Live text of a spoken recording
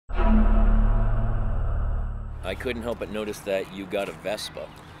I couldn't help but notice that you got a Vespa.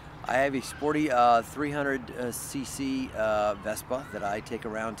 I have a sporty 300cc Vespa that I take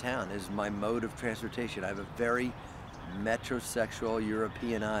around town as my mode of transportation. I have a very metrosexual,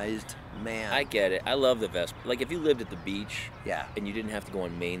 Europeanized man. I get it. I love the Vespa. Like if you lived at the beach, Yeah. and you didn't have to go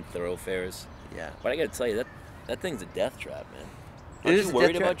on main thoroughfares. Yeah. But I got to tell you, that thing's a death trap, man. It Aren't is you a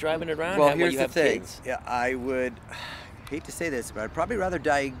worried death about trap. driving it around? Well, When here's you the have thing. kids? Yeah, I would hate to say this, but I'd probably rather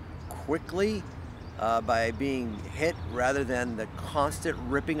die quickly by being hit rather than the constant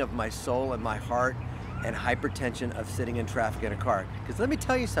ripping of my soul and my heart and hypertension of sitting in traffic in a car. Because let me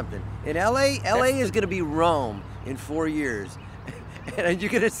tell you something. In LA is going to be Rome in 4 years. And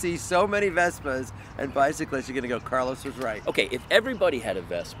you're going to see so many Vespas and bicyclists, you're going to go, Carlos was right. Okay, if everybody had a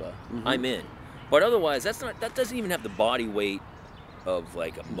Vespa, I'm in. But otherwise, that doesn't even have the body weight of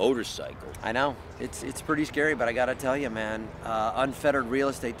like a motorcycle. I know. It's pretty scary, but I got to tell you, man, unfettered real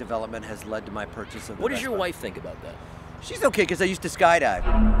estate development has led to my purchase of the What does your Vespa. wife think about that? She's okay because I used to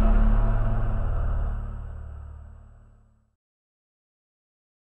skydive.